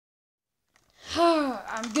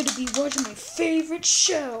I'm gonna be watching my favorite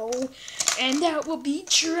show, and that will be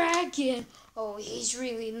Dragon. Oh, he's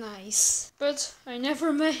really nice. But I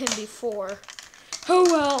never met him before. Oh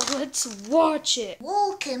well, let's watch it.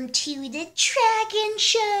 Welcome to the Dragon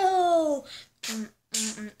Show.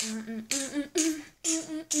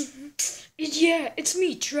 Yeah, it's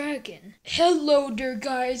me, Dragon. Hello there,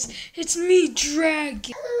 guys. It's me,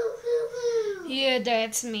 Dragon. Yeah,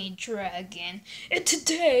 that's me, Dragon. And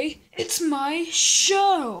today, it's my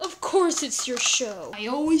show. Of course it's your show. I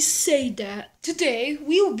always say that. Today,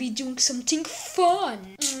 we will be doing something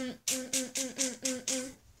fun.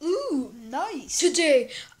 Ooh, nice. Today,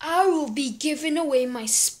 I will be giving away my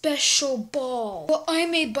special ball. What I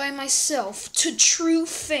made by myself to true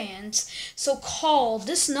fans. So call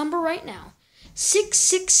this number right now.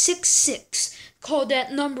 6666. Call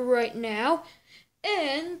that number right now.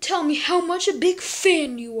 And tell me how much a big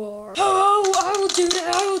fan you are. Oh, I will do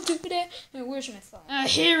that. Now, where's my phone?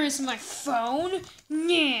 Here is my phone.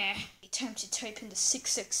 Yeah. Time to type in the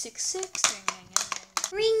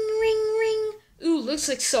 6666. Ring, ring, ring. Ooh, looks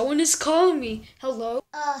like someone is calling me. Hello?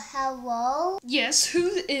 Hello? Yes,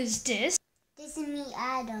 who is this? This is me,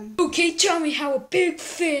 Adam. Okay, tell me how a big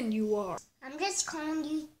fan you are. I'm just calling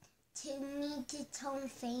you to turn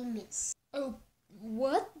famous. Oh,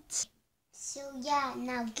 what? So yeah,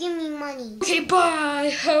 now give me money. Okay,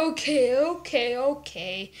 bye.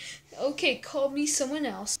 Okay. Okay, call me someone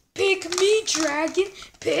else. Pick me, Dragon.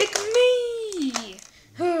 Pick me.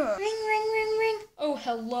 Ring, ring, ring, ring. Oh,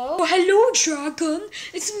 hello? Oh, hello, Dragon.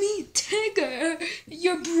 It's me, Tigger,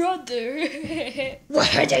 your brother. What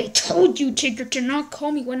had I told you, Tigger, to not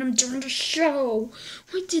call me when I'm doing the show?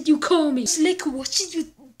 Why did you call me? It's like watching your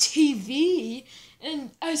TV.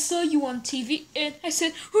 And I saw you on TV, and I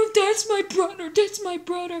said, oh, that's my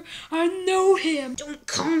brother, I know him. Don't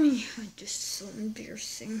call me. This is so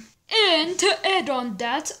embarrassing. And to add on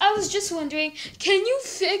that, I was just wondering, can you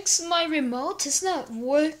fix my remote? It's not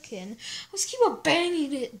working. I was keep on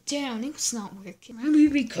banging it down. It's not working. Maybe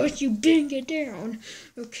because you bang it down.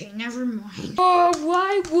 Okay, never mind. Oh,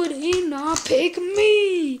 why would he not pick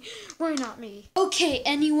me? Why not me? Okay,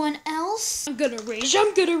 anyone else? I'm gonna rage.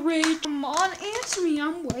 Come on, answer me.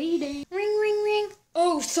 I'm waiting. Ring, ring, ring.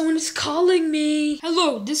 Oh, someone is calling me.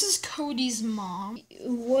 Hello, this is Cody's mom.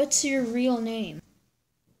 What's your real name?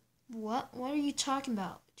 What are you talking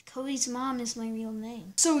about? Cody's mom is my real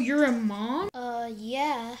name. So you're a mom?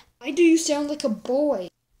 Yeah. Why do you sound like a boy?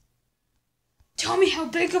 Tell me how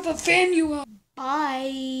big of a fan you are.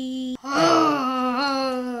 Bye.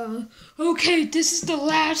 Okay, this is the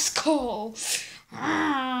last call.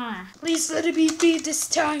 Please let it be me this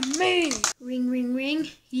time, me. Ring, ring, ring.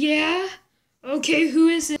 Yeah? Okay, who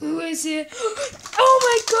is it? Oh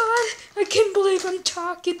my god! I can't believe I'm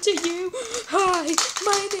talking to you. Hi,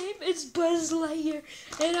 my name is Buzz Lightyear,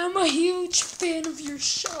 and I'm a huge fan of your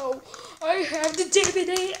show. I have the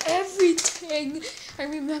DVD, everything. I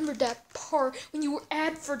remember that part when you were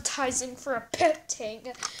advertising for a pet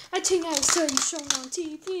tank. I think I saw you showing on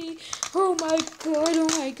TV. Oh my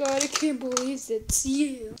god, I can't believe it's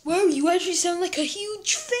you. Wow, you actually sound like a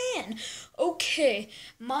huge fan. Okay,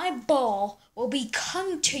 my ball will be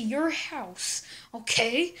coming to your house,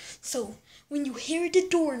 okay? So, when you hear the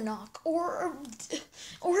door knock or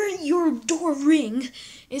your door ring,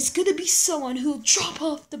 it's gonna be someone who'll drop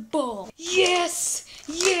off the ball. Yes!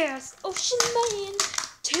 Ocean Man,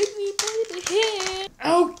 take me by the hand.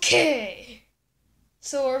 Okay.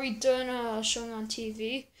 So, are we done showing on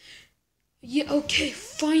TV? Yeah, okay,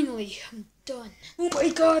 finally, I'm done. Oh my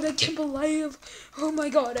god, I can't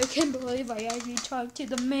believe I actually talked to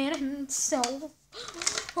the man himself.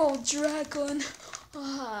 Oh, Dragon.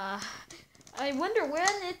 I wonder when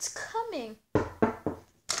it's coming.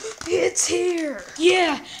 It's here.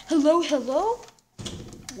 Yeah, hello?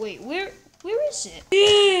 Wait, where is it?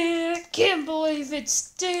 Yeah, I can't believe it's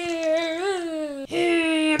there.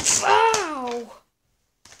 Ow!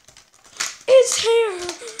 It's here.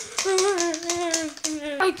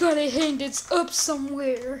 I gotta hang this up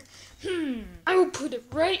somewhere. I will put it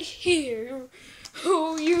right here.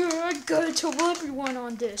 Oh yeah, I gotta tell everyone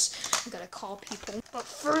on this. I gotta call people. But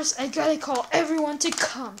first, I gotta call everyone to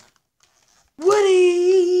come.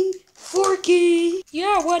 Woody! Forky!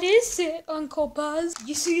 Yeah, what is it, Uncle Buzz?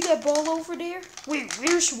 You see that ball over there? Wait,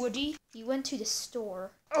 where's Woody? He went to the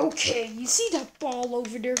store. Okay, you see that ball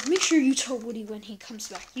over there? Make sure you tell Woody when he comes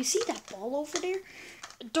back. You see that ball over there?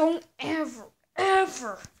 Don't ever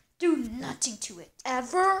do nothing to it.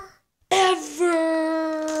 Ever.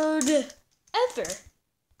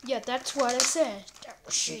 Yeah, that's what I said. That's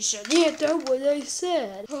what she said. Yeah, that's what I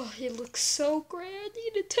said. Oh, it looks so great. I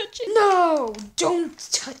need to touch it. No, don't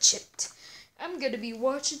touch it. I'm gonna be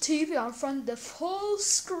watching TV on front of the full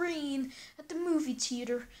screen at the movie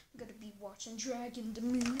theater. I'm gonna be watching Dragon the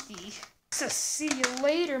movie. So see you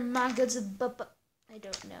later, mangas. I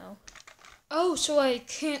don't know. Oh, so I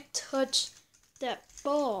can't touch that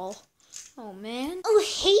ball. Oh, man. Oh,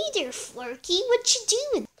 hey there, Forky. What you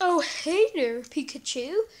doing? Oh, hey there,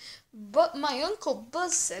 Pikachu. But my Uncle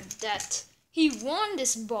Buzz said that he won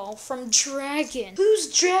this ball from Dragon.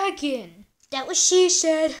 Who's Dragon? That was she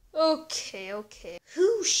said. Okay.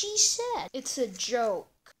 Who she said? It's a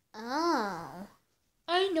joke. Oh.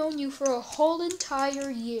 I've known you for a whole entire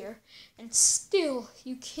year, and still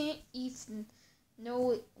you can't even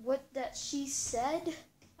know what that she said?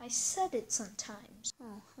 I said it sometimes.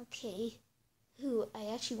 Oh, okay. Ooh,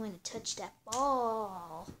 I actually want to touch that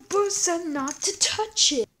ball. Buzz said not to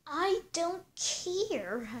touch it. I don't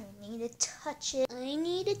care. I need to touch it. I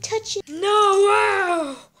need to touch it. No,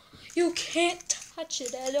 wow! You can't touch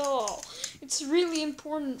it at all. It's really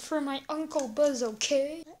important for my Uncle Buzz,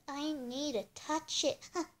 okay? I need to touch it.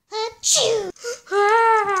 Achoo!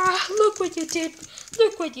 Ah, look what you did.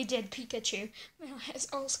 Look what you did, Pikachu. Now it has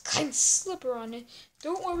all kinds of slipper on it.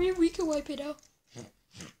 Don't worry, we can wipe it out.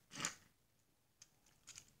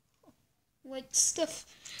 Like stuff.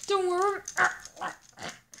 Don't worry.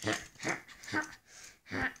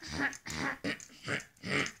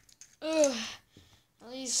 Ugh. At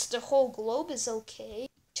least the whole globe is okay.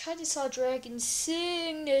 I saw Dragon's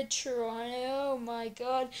signature on it. Oh my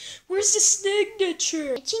god. Where's the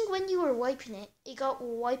signature? I think when you were wiping it, it got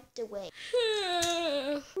wiped away.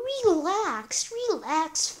 Relax,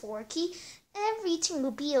 Forky. Everything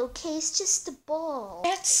will be okay. It's just the ball.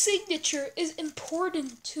 That signature is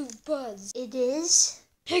important to Buzz. It is?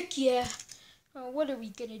 Heck yeah. What are we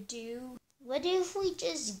gonna do? What if we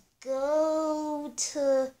just go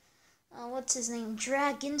to, what's his name,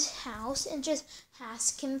 Dragon's house and just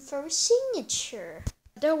ask him for a signature?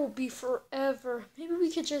 That will be forever. Maybe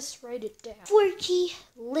we could just write it down. Forky,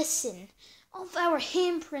 listen. All of our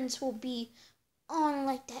handprints will be on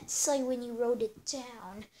like that site when you wrote it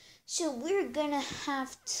down. So we're gonna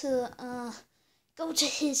have to, go to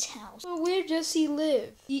his house. Well, where does he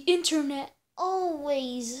live? The internet.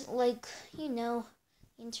 Always, like, you know,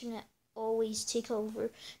 internet always take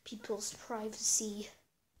over people's privacy.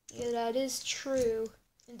 Yeah, that is true.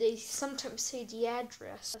 And they sometimes say the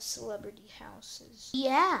address of celebrity houses.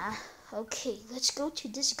 Yeah. Okay, let's go to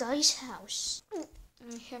this guy's house.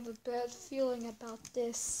 I have a bad feeling about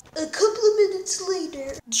this. A couple of minutes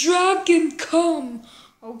later. Dragon, come!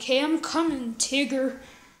 Okay, I'm coming, Tigger.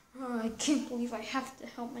 Oh, I can't believe I have to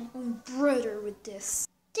help my own brother with this.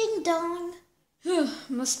 Ding dong.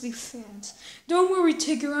 Must be fans. Don't worry,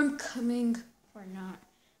 Tigger, I'm coming. Or not.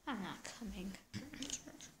 I'm not coming.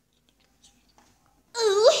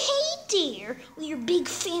 Oh, hey there. We are big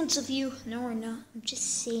fans of you. No, we're not. I'm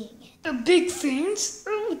just saying it. Big fans?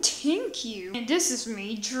 Oh, thank you. And this is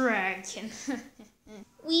me, Dragon.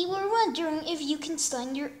 We were wondering if you can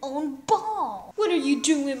sign your own ball. What are you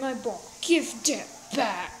doing with my ball? Give that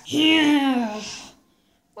back. Yeah.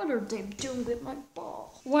 What are they doing with my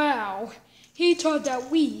ball? Wow. He thought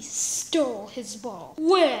that we stole his ball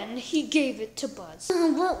when he gave it to Buzz.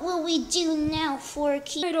 What will we do now,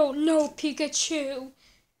 Forky? I don't know, Pikachu.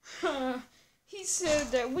 He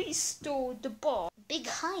said that we stole the ball. Big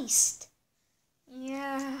heist.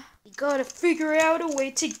 Yeah. We gotta figure out a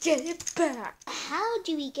way to get it back. How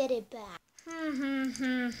do we get it back?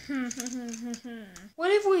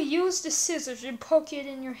 What if we use the scissors and poke it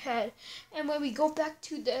in your head, and when we go back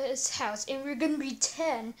to this house and we're gonna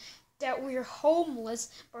pretend that we're homeless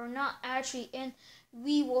but we're not actually, and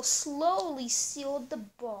we will slowly steal the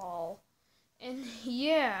ball. And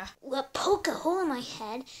yeah. Well, poke a hole in my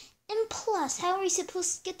head, and plus, how are we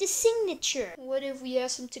supposed to get the signature? What if we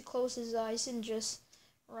ask him to close his eyes and just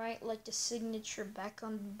write like the signature back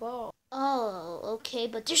on the ball? Oh, okay,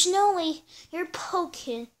 but there's no way you're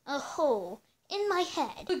poking a hole in my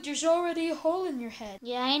head. Look, there's already a hole in your head.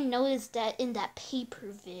 Yeah, I noticed that in that paper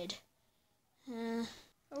vid.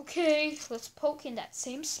 Okay, let's poke in that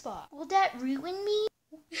same spot. Will that ruin me?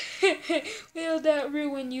 Will that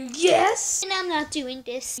ruin you? Yes! And I'm not doing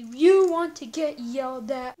this. You want to get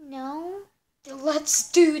yelled at? No? Then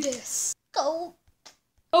let's do this. Go.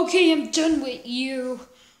 Okay, I'm done with you.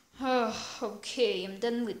 Okay, I'm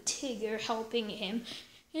done with Tigger helping him.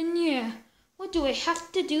 And yeah, what do I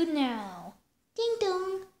have to do now? Ding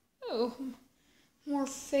dong. Oh, more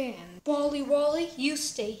fans. Wally Wally, you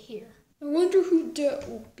stay here. I wonder who that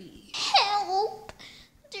will be. Help!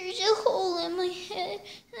 There's a hole in my head,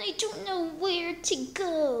 and I don't know where to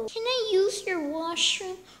go. Can I use your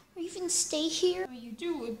washroom, or even stay here? Oh, you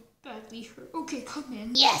do look badly hurt. Okay, come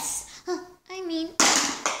in. Yes! I mean,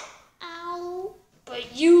 ow.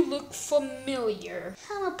 But you look familiar.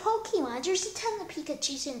 I'm a Pokemon. There's a ton of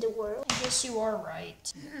Pikachus in the world. I guess you are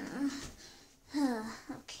right.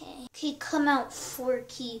 Okay. Okay, come out,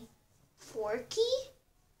 Forky. Forky?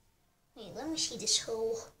 Wait, let me see this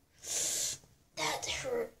hole. That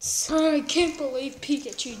hurts. I can't believe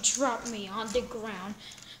Pikachu dropped me on the ground.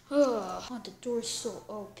 Ugh. Oh, the door's still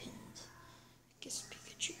opened. I guess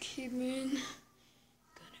Pikachu came in.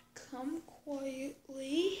 Gonna come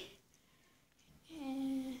quietly.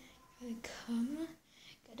 And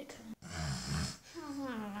gotta come.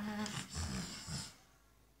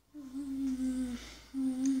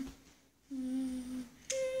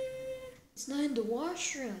 It's not in the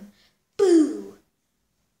washroom. Boo!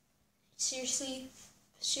 Seriously,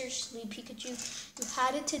 Pikachu, you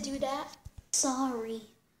had it to do that? Sorry.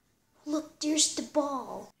 Look, there's the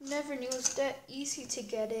ball. Never knew it was that easy to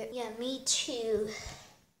get it. Yeah, me too.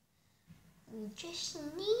 We just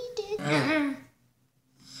need it.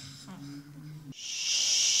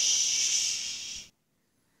 Shh.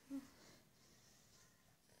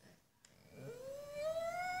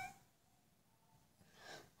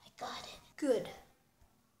 I got it. Good.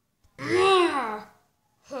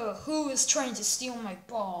 Who is trying to steal my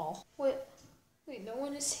ball? Wait, no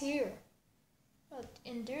one is here.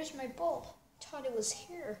 And there's my ball. Thought it was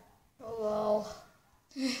here. Oh well.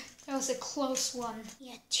 That was a close one.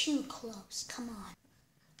 Yeah, too close. Come on.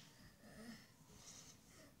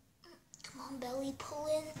 Come on, Belly, pull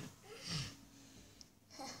in.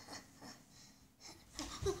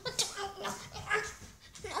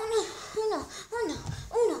 Oh no.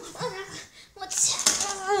 What's...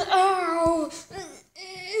 Ow!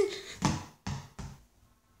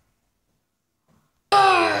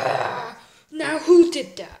 Now who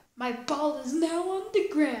did that? My ball is now on the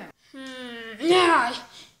ground. Now,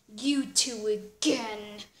 you two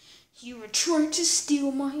again. You were trying to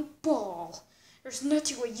steal my ball. There's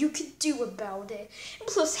nothing what you can do about it. And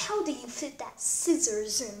plus, how do you fit that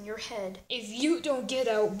scissors in your head? If you don't get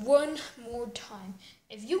out one more time,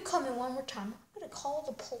 if you come in one more time, I'm gonna call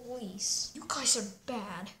the police. You guys are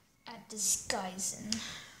bad at disguising.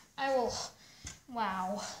 I will...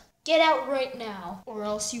 Wow. Get out right now, or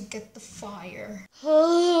else you get the fire.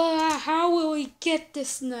 How will we get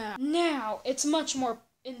this now? Now, it's much more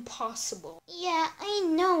impossible. Yeah, I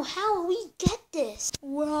know. How will we get this?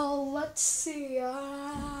 Well, let's see.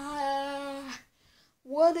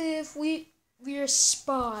 What if we're a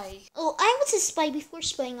spy? Oh, I was a spy before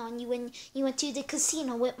spying on you when you went to the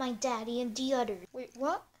casino with my daddy and the others. Wait,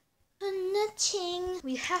 what? Nothing.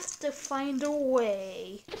 We have to find a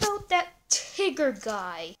way. What about that Tigger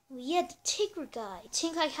guy? Yeah, the Tigger guy. I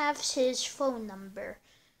think I have his phone number.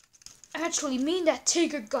 Actually, me and that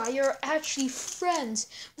Tigger guy are actually friends.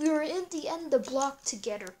 We were in the end of the block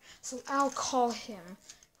together, so I'll call him.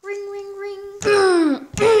 Ring, ring, ring.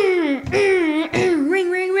 Ring,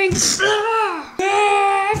 ring, ring.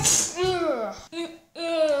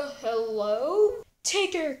 Hello?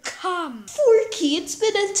 Tigger, come. Forky, it's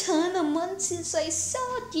been a ton of months since I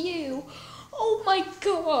saw you. Oh my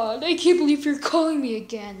god, I can't believe you're calling me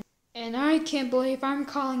again. And I can't believe I'm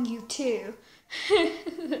calling you too.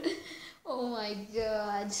 Oh my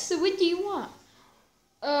god. So what do you want?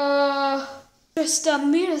 Just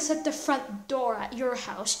meet us at the front door at your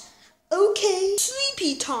house. Okay,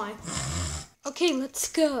 sleepy time. Okay, let's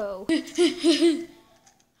go. Ding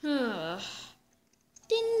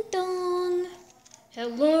dong.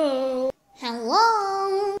 Hello.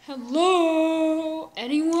 Hello. Hello.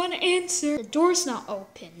 Anyone answer? The door's not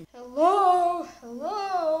open. Hello.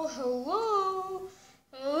 Hello. Hello.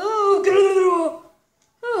 Hello.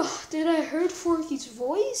 Oh, did I heard Forky's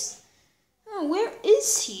voice? Oh, where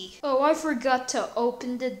is he? Oh, I forgot to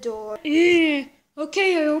open the door.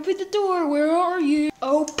 Okay, I opened the door. Where are you?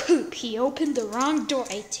 Oh, poop. He opened the wrong door,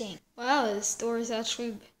 I think. Wow, this door is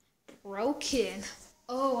actually broken.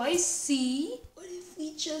 Oh, I see. What if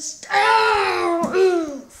we just...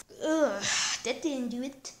 Ow! Ugh, that didn't do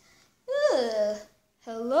it. Ugh.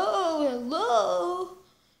 Hello.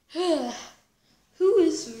 Who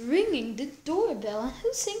is ringing the doorbell and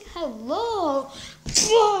who's saying hello?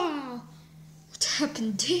 Wow! What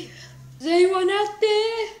happened there? Is anyone out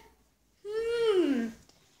there?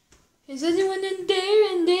 Is anyone in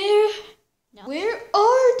there? No. Where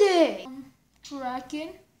are they?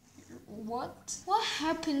 Dragon? What? What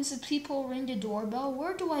happens if people ring the doorbell?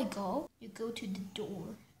 Where do I go? You go to the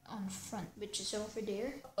door on front, which is over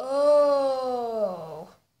there. Oh.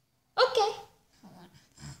 Okay.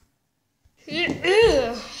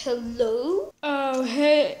 Hello? Oh,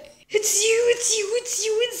 hey. It's you.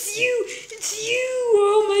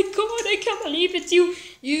 Oh my god, I can't believe it's you.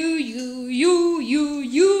 You.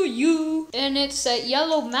 And it's that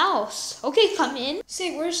yellow mouse. Okay, come in.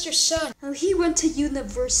 Say, where's your son? Oh, he went to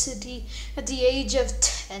university at the age of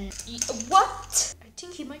 10. What? I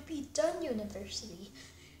think he might be done university.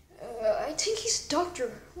 I think he's a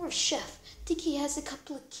doctor or a chef. I think he has a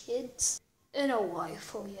couple of kids and a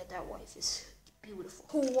wife. Oh yeah, that wife is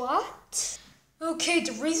beautiful. What? Okay,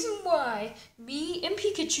 the reason why me and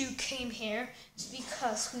Pikachu came here is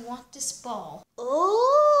because we want this ball.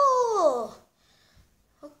 Oh,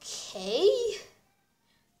 okay.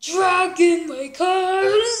 Dragon, my car.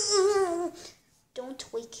 Don't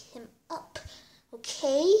wake him up,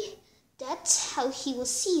 okay? That's how he will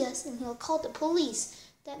see us and he'll call the police.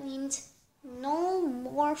 That means no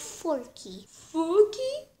more Forky.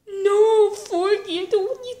 Forky? No, Forky, I don't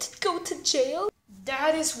want you to go to jail.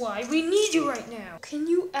 That is why we need you right now. Can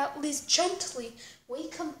you at least gently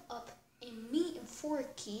Wake him up and me and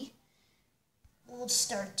Forky will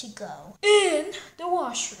start to go in the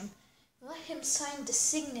washroom? Let him sign the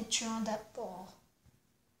signature on that ball.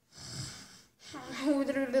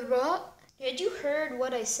 Had you heard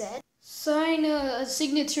what I said? Sign a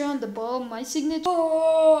signature on the ball, my signature?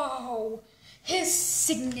 Oh, his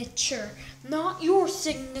signature, not your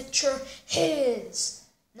signature, his.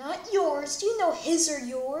 Not yours. Do you know his or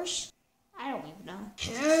yours? I don't even know.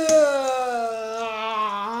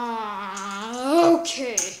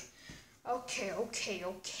 Okay.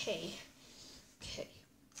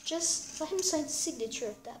 Just let him sign the signature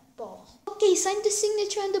of that ball. Okay, sign the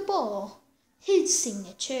signature on the ball. His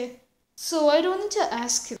signature. So I don't need to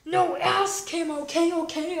ask him. No, ask him, okay?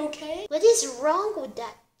 What is wrong with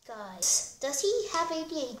that guy? Does he have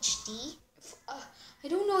ADHD? I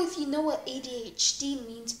don't know if you know what ADHD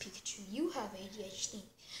means, Pikachu. You have ADHD.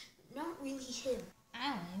 Not really him.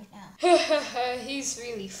 I don't even know. He's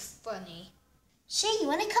really funny. Shay, you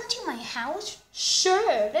want to come to my house?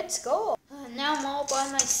 Sure, let's go. Now I'm all by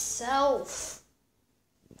myself.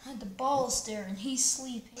 The ball's there and he's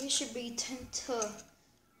sleeping. He should be tend to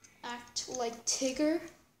act like Tigger.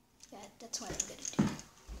 Yeah, that's what I'm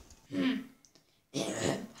gonna do.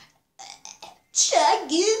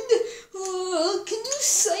 Dragon, can you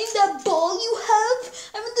sign that ball you have?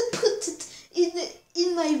 I'm gonna put it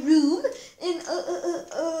in my room and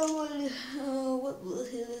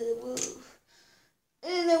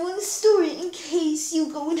I want to store it in case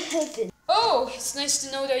you go in heaven. Oh, it's nice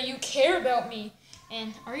to know that you care about me.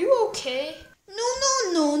 And are you okay? No.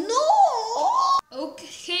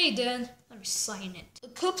 Okay then, let me sign it. A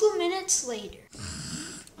couple of minutes later.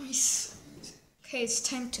 Okay, it's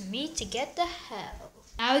time to meet to get the hell.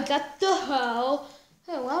 I got the hell.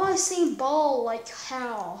 Hey, why am I saying ball like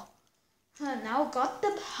hell? Now I got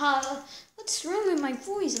the hell. What's wrong with my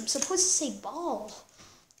voice? I'm supposed to say ball.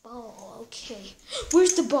 Ball, okay.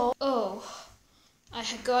 Where's the ball? Oh, I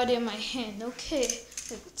got it in my hand. Okay,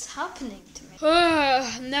 what's happening to me?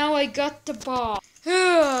 Now I got the ball.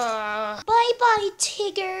 Bye-bye,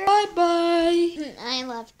 Tigger. Bye-bye. I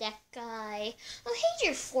love that guy. Oh, hey,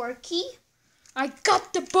 you're Forky. I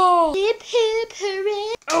got the ball. Hip, hip,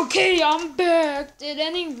 hooray. Okay, I'm back. Did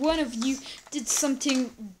any one of you did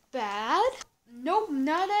something bad? Nope,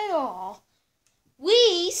 not at all.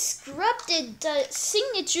 We scrubbed the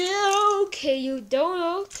signature. Okay, you don't.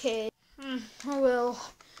 Okay. Oh well,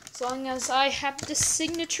 as long as I have the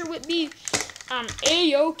signature with me, I'm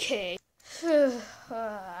A-okay.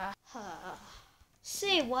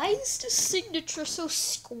 Say, why is the signature so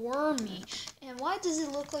squirmy? And why does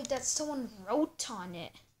it look like that someone wrote on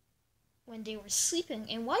it when they were sleeping?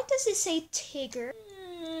 And why does it say Tigger?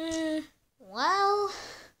 Well,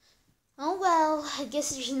 oh well, I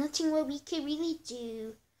guess there's nothing what we can really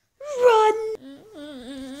do. Run!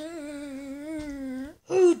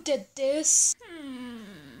 Who did this?